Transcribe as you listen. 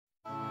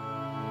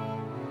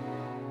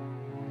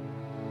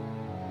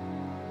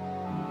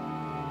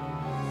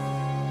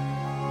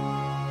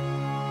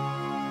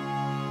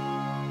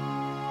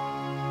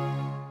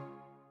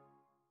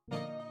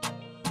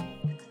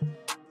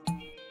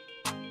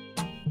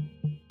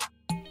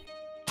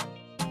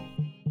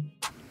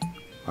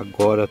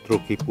Agora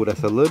troquei por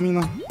essa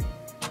lâmina.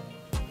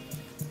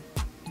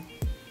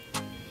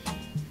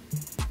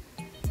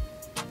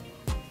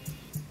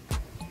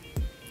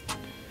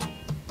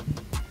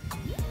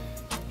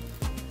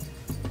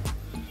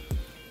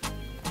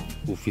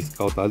 O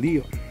fiscal tá ali,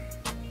 ó.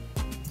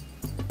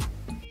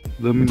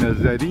 Lâmina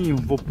zerinho,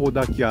 vou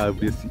podar aqui a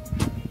árvore assim.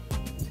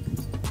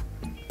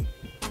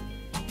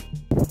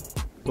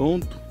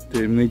 Pronto,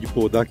 terminei de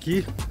podar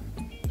aqui.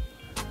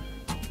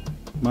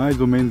 Mais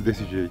ou menos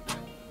desse jeito.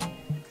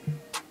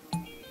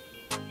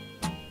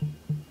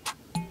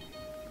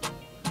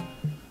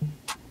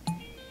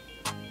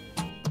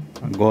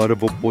 Agora eu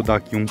vou podar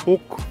aqui um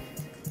pouco.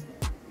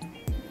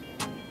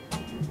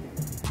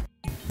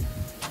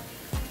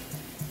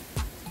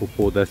 Vou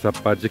podar essa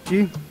parte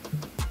aqui.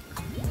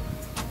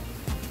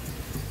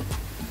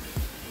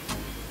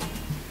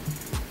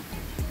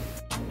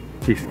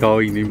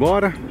 Fiscal indo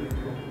embora.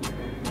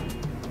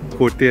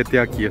 Cortei até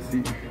aqui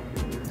assim.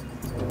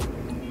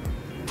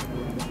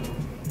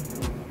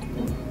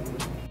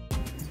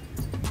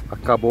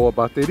 Acabou a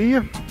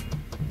bateria.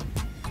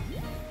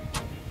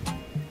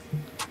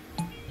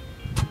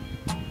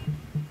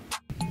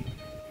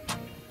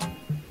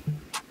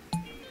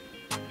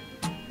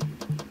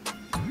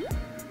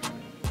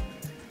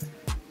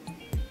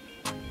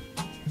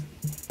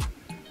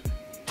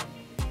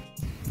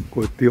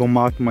 Cortei o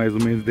mato mais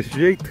ou menos desse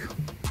jeito.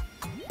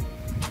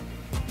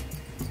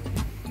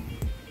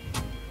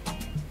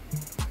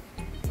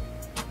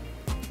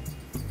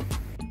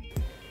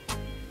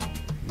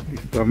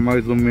 Está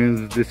mais ou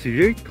menos desse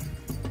jeito.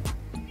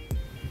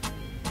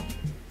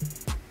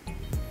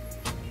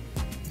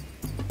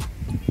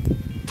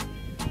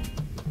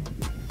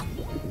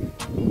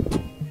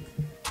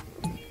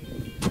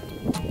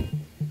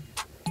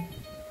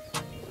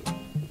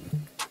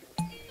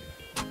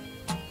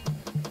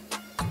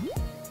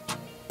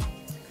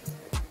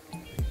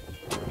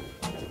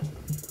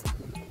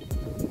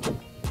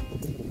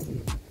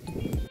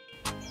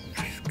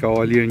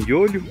 Fiscal ali de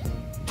olho.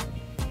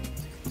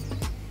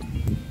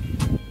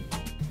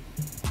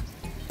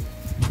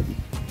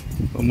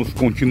 Vamos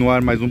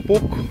continuar mais um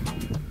pouco.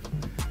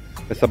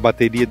 Essa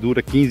bateria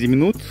dura 15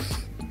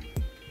 minutos.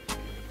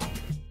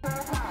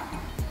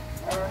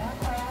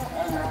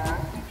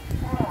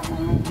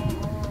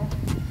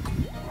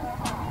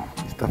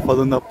 Está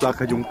falando a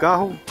placa de um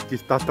carro que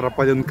está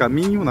atrapalhando o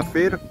caminho na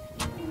feira.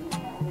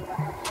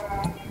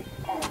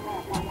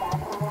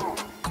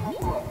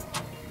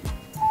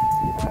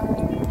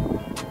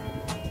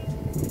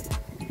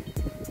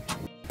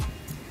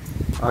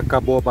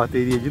 Acabou a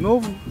bateria de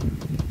novo.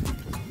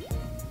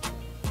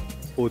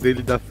 O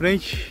dele da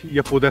frente,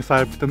 ia por dessa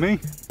árvore também.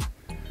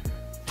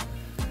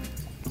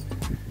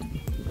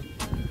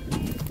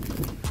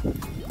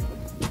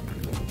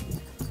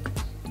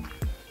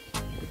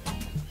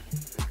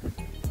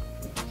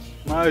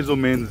 Mais ou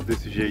menos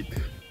desse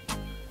jeito.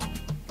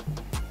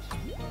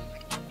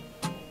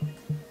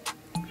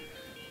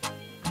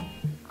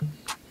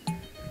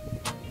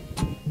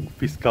 O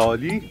fiscal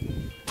ali.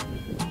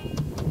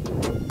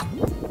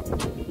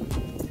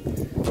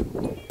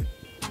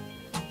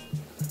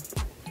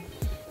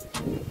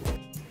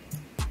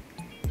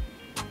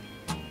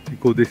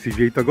 Ficou desse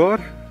jeito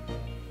agora.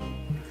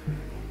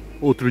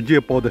 Outro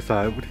dia poda essa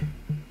árvore.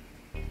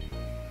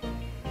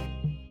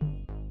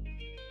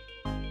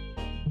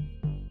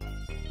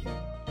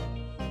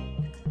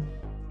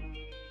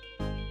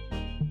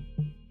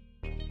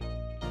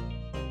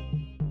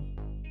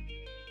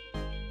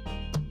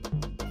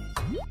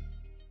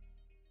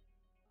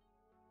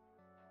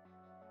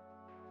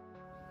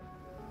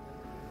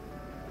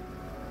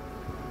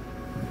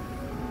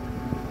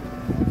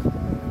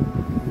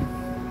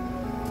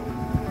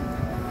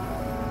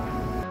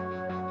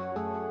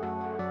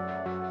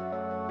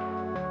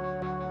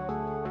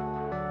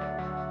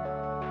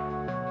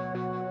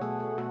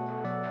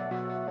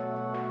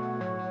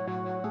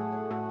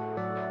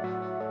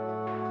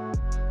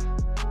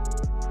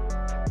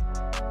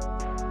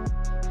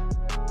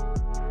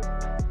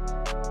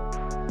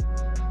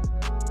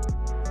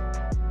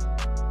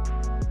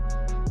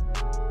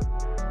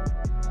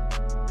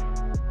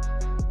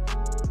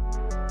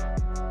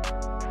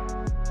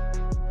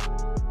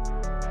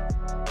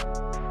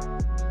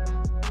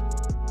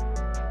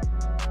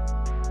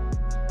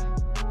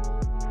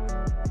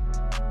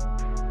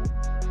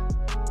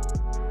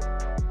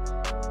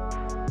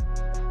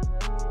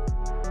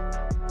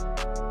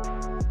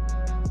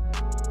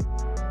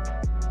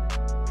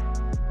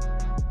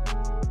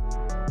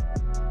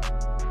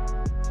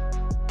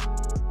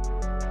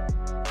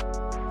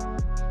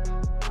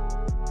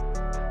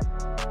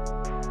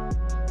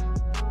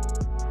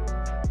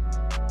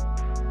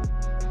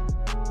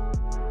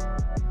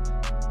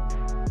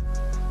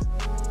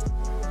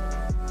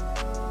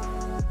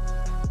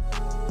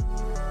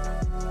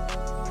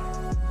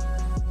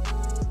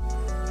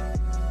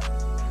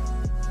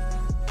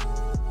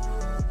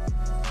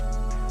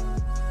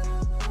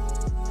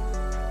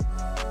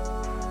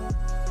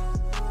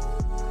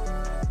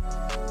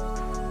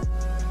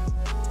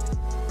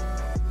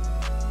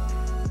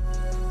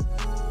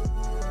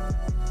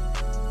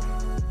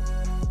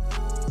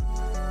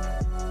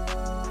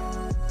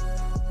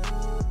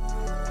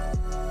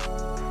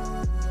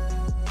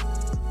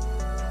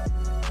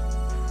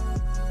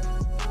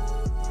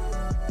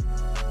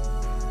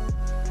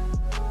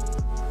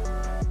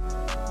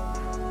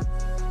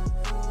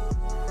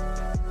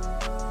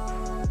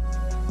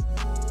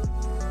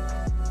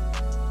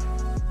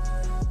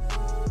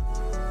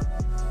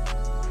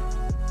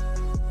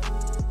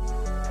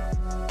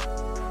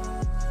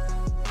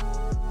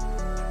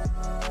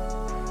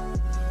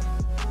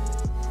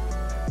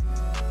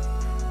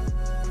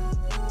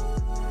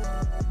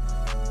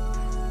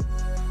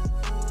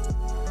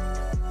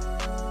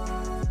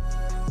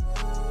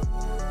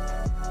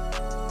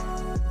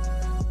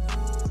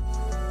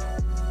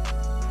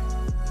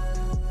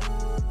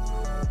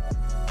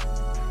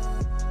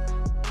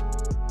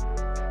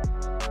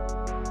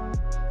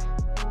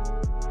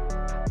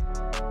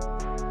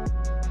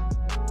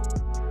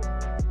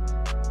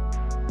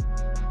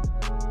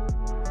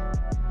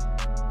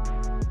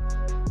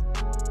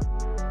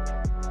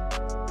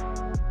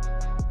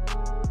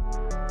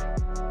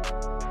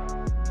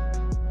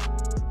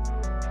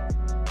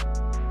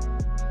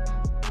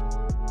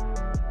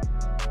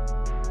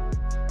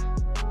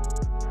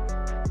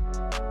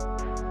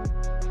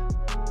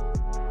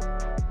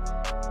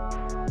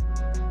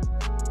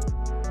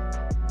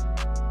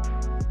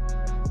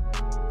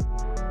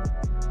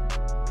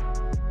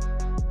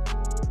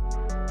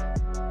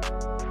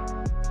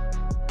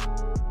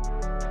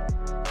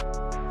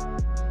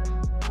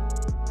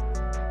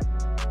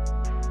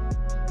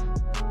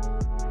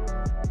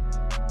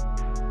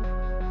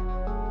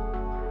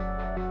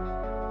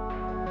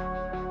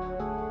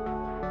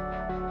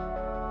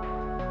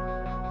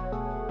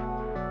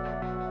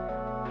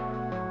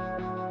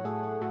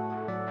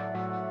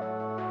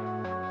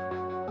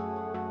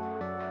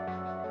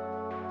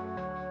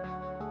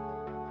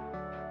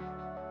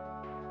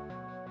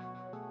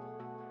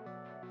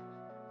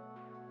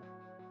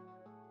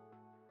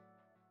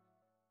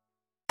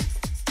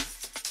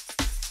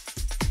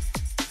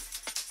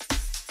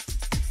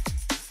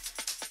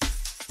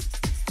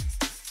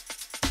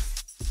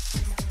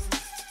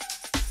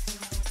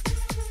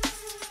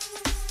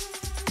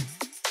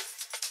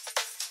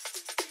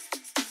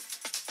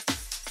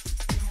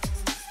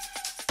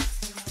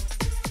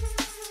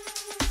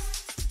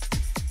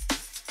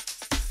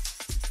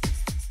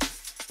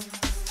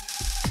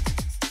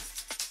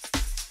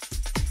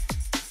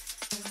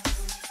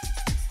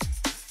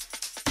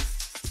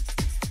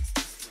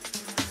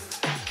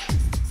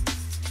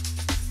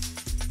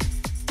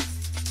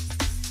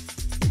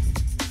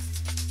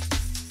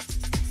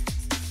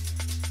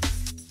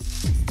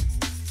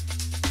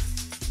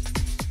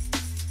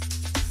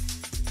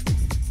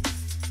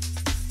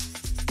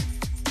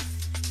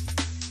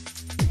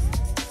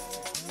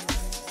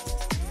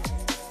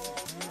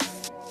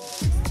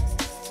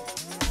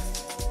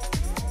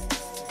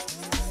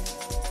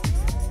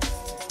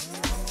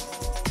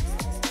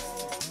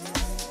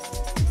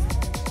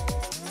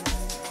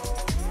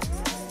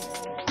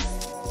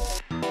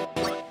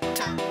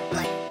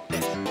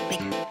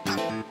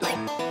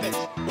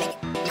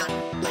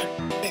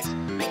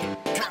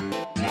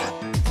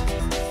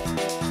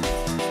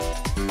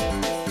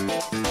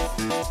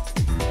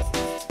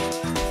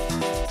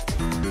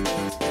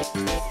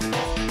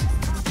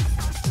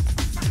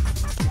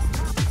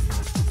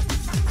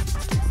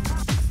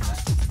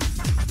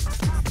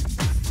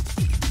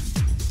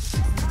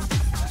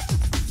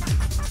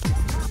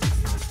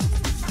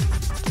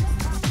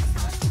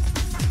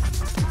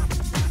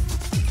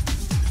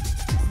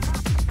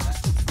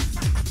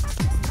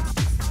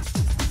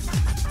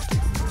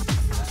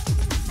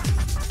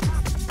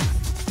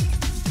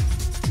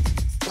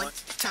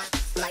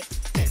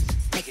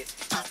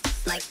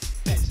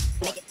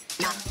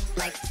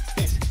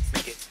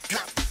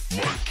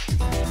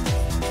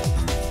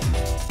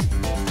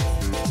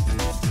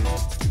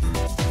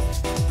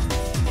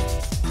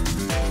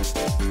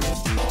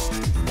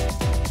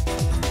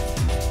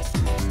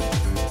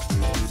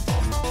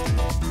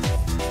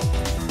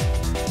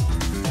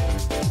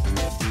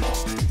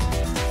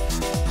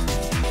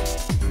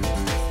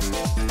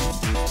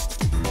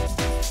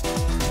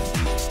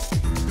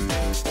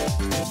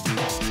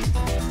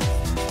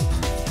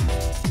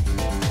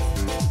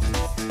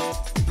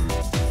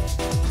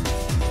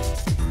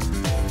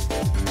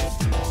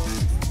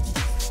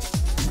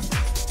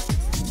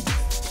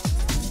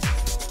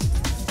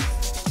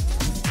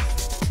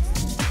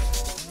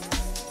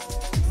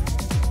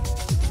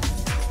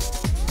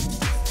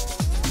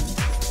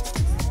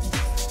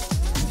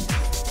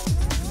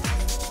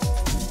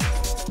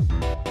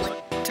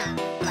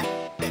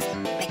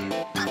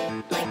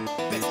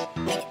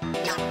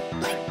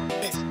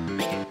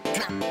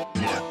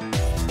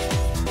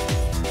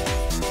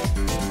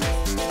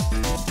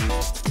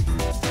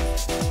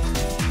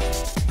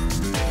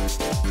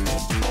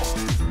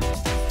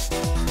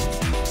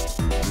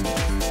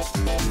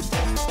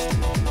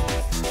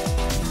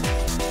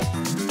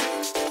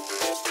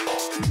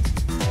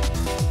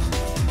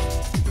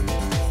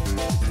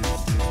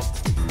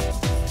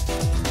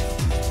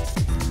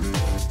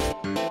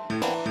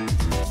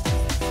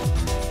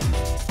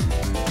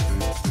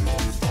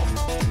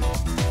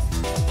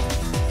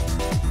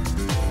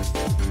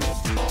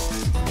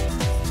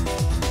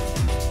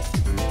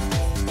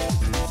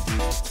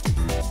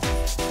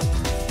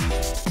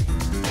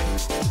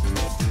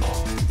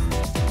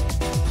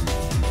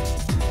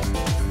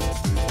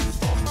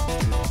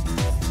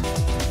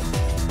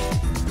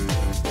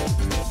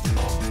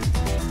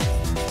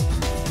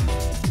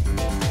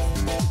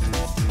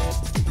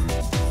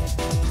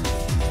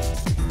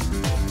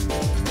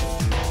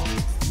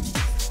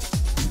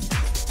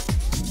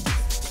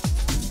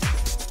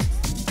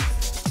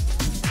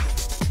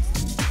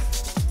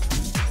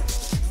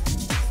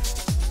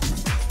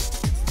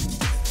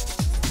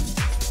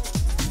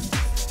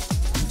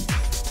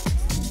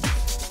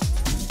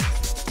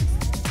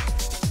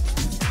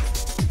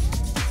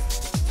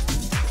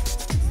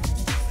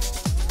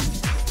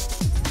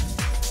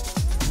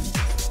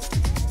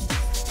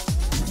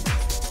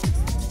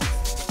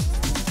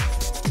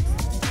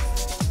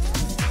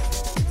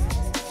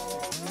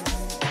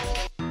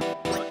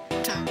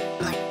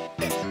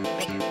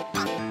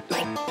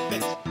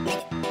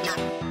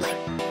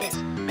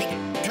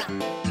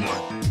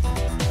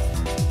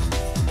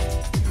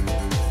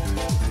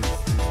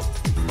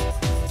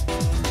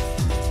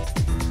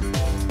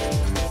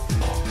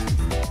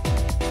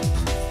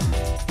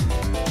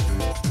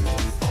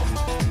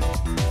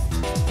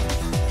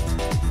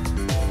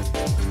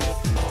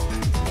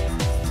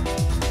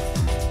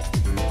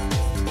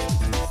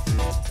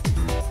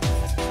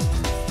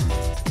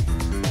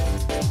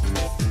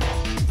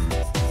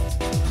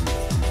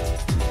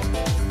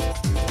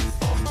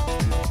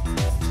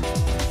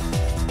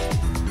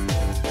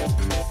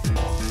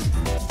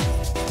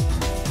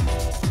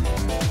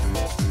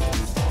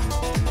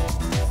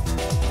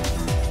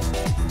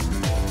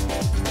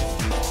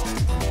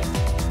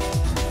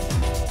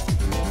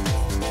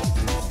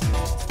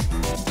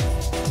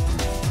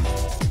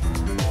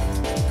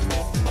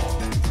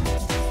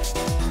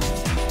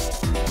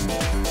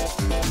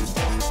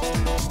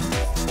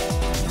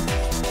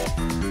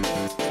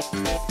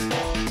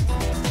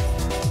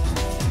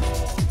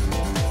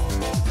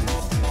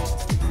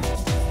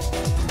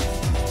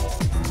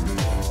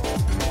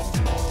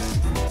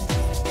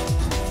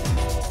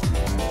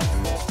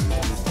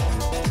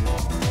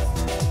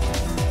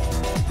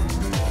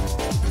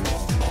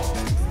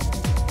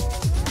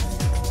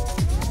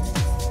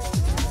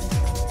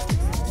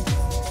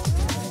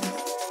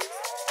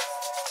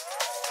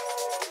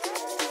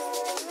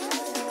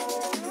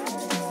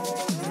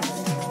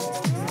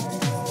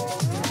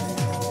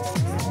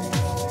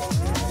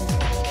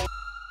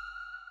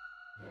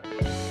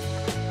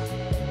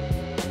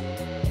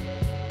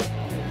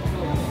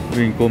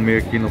 Vim comer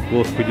aqui no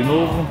Costco de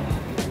novo.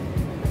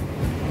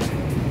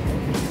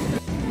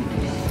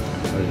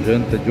 A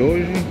janta de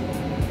hoje: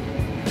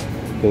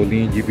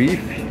 bolinho de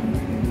bife,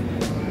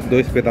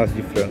 2 pedaços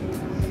de frango.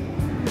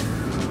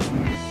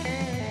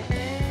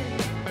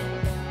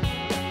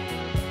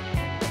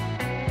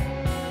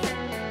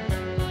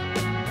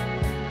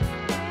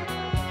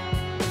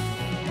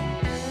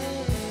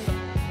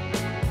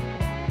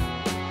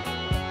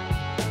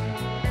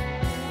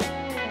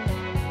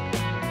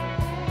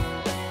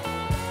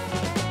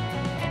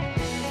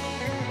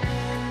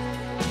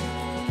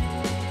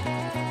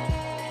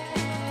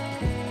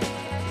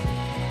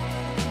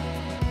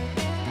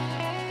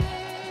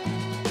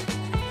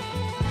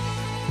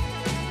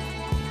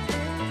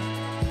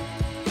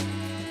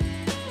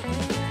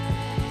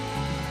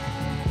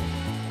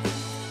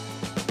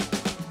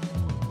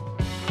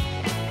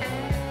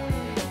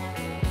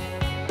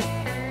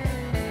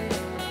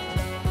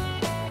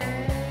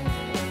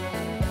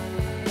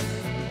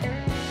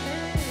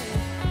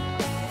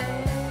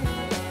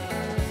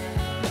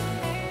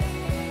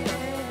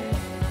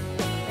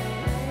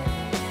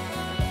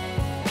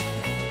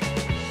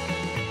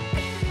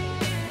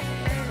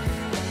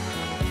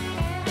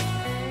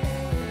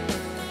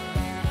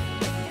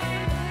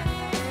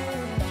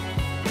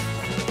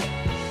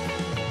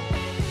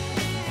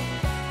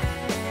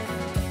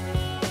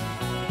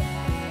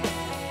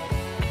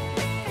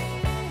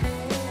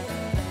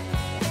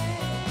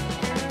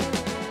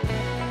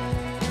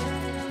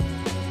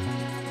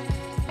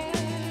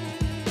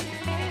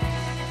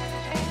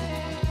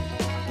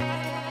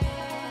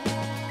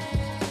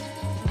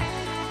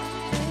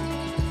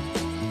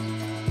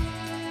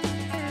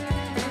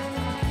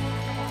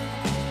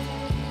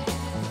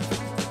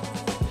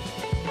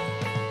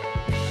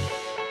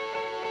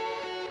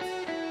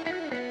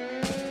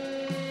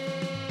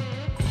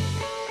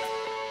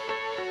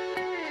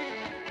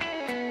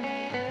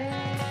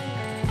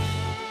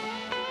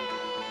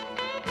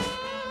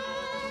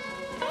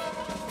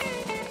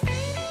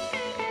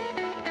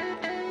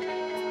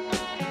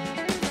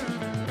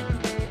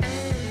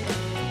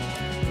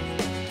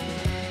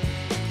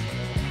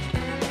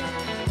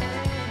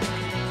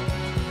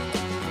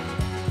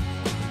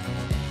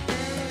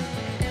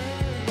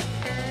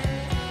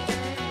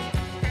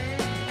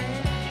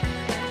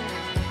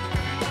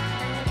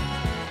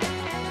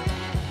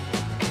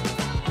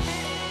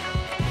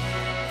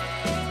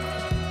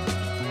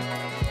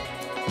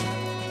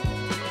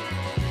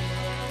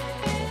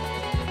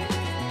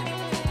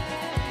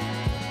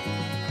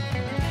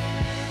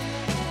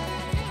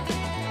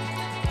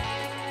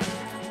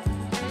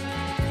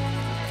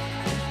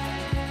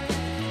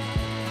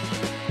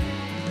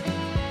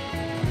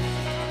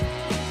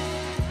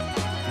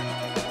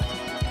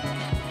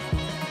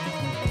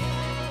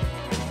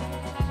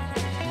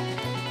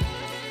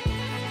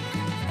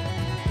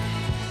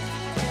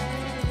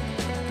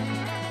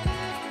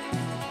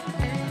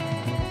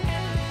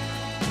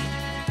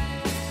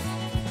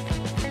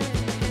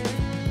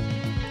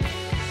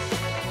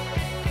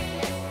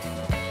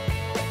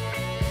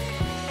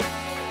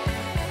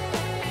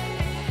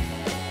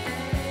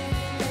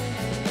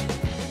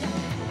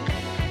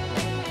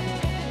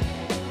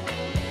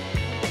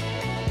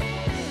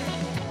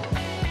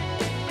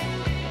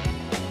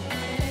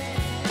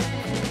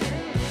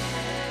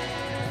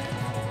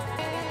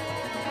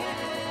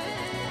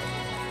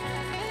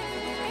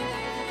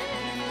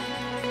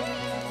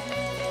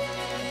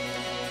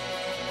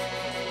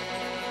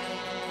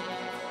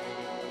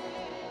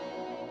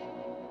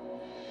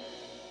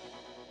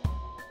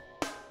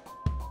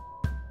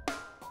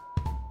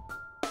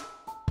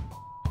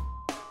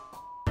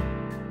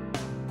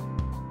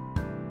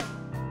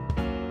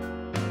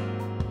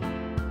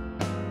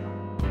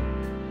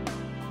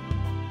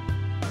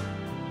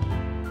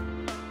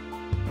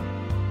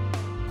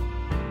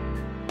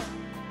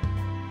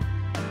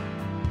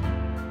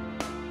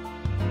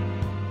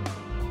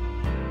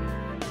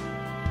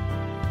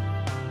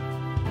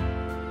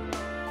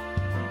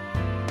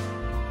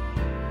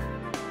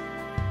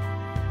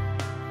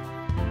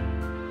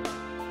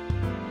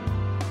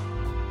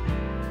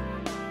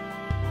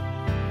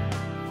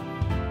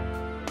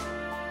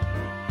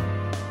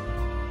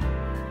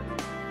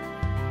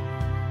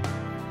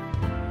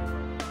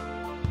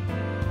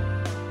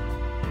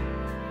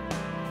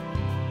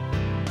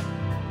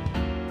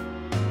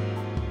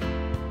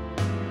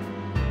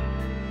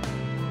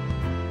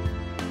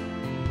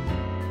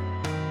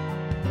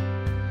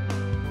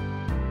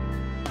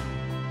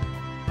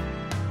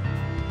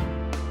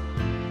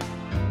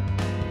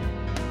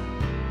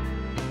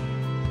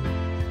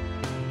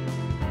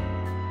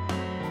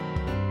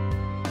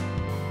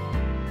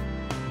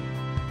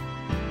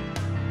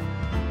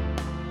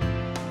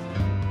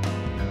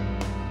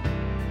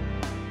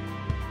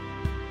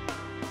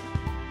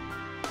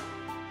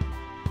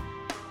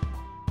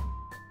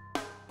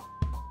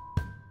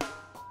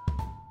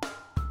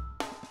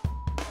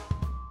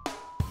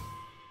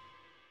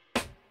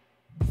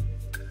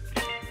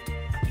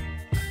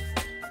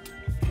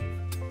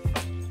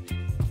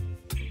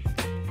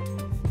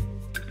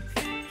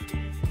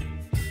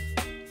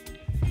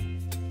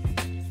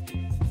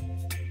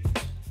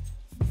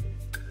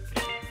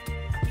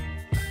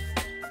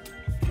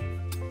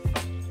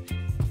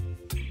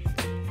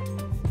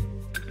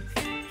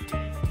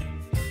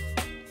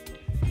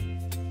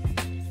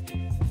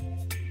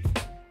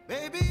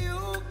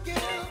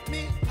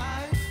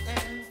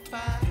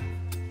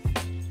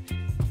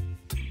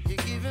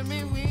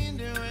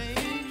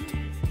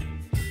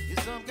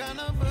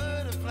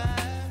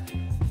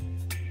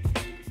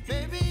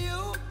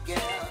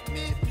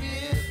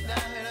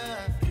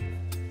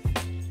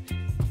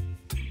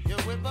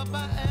 whip up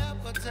my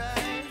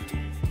appetite.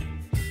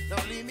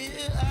 Don't leave me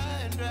here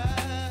high and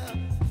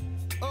dry.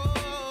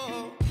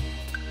 Oh,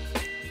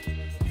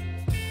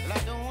 well, I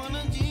don't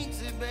wanna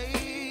jinx it,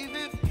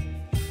 baby,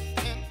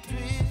 and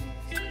twist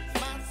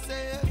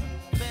myself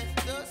at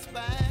the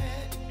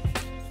spine.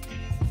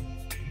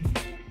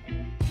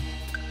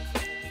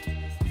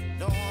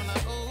 Don't wanna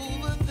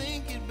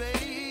overthink it,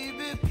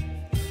 baby.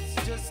 It's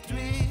just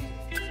twist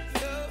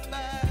your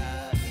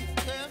body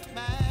and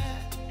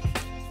mine.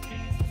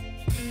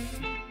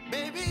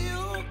 Baby,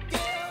 you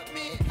give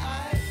me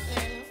ice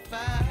and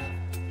fire.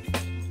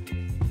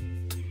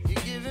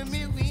 You're giving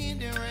me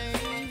wind and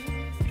rain.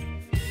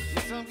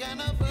 You're some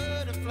kind of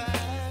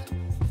butterfly.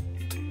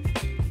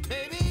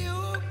 Baby, you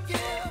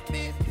give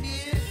me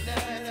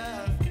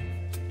midnight.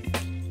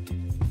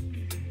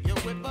 You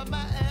whip up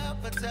my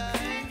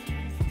appetite.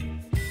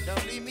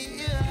 Don't leave me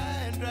here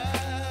high and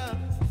dry.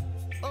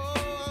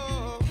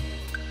 Oh,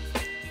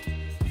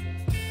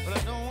 but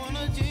I don't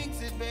wanna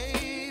jinx it,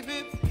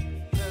 baby.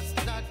 Let's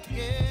not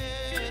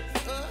get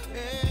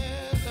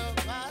ahead of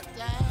my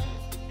time.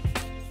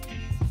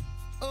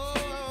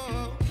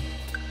 Oh,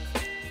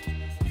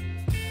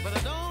 but I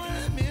don't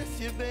wanna miss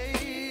you,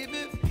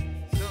 baby.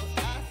 So I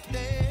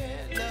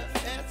stand up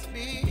and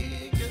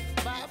speak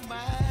my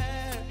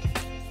mind.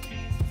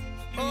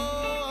 Oh.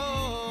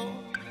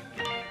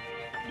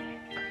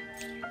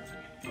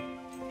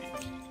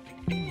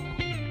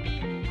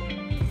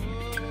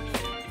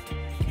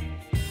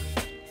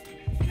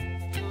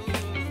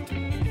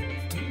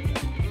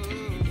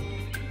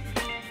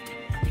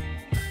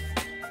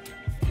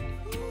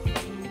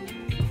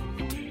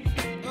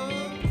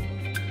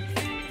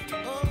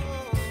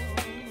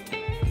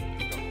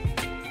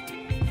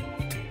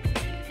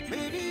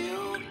 Baby,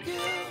 you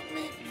give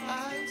me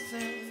ice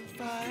and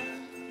fire.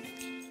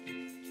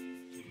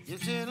 You're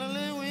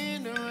chilling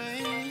wind and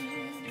rain.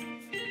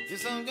 You're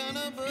some kind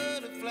of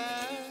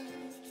butterfly.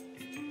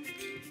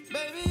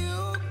 Baby, you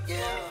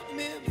give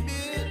me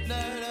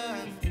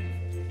midnight.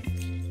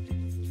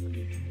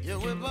 You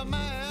whip up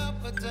my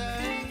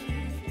appetite.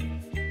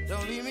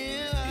 Don't leave me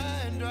here high